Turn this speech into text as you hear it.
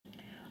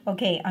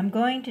Okay, I'm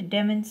going to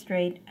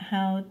demonstrate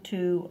how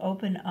to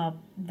open up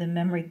the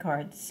memory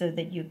card so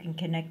that you can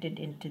connect it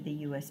into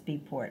the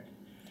USB port.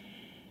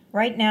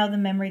 Right now the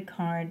memory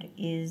card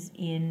is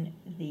in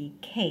the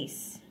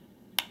case,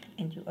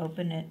 and you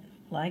open it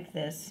like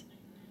this.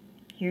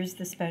 Here's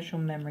the special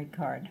memory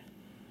card.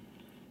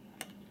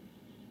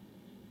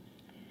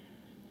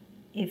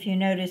 If you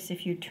notice,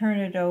 if you turn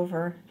it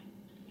over,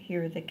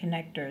 here are the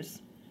connectors.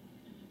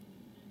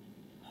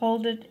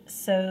 Hold it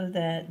so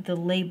that the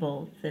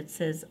label that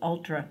says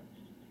Ultra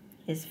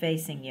is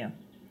facing you.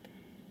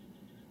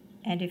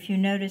 And if you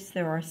notice,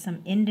 there are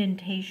some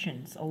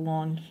indentations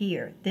along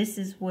here. This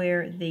is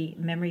where the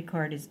memory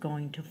card is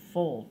going to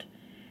fold.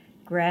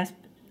 Grasp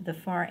the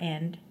far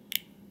end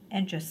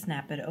and just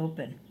snap it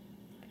open.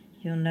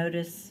 You'll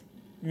notice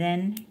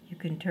then you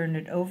can turn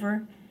it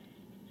over,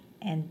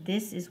 and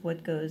this is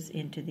what goes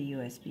into the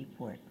USB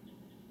port.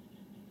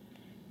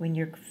 When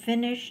you're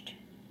finished,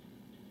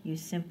 you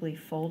simply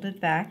fold it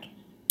back,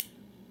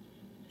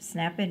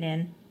 snap it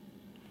in,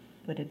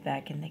 put it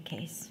back in the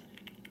case.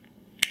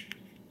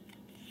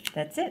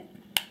 That's it.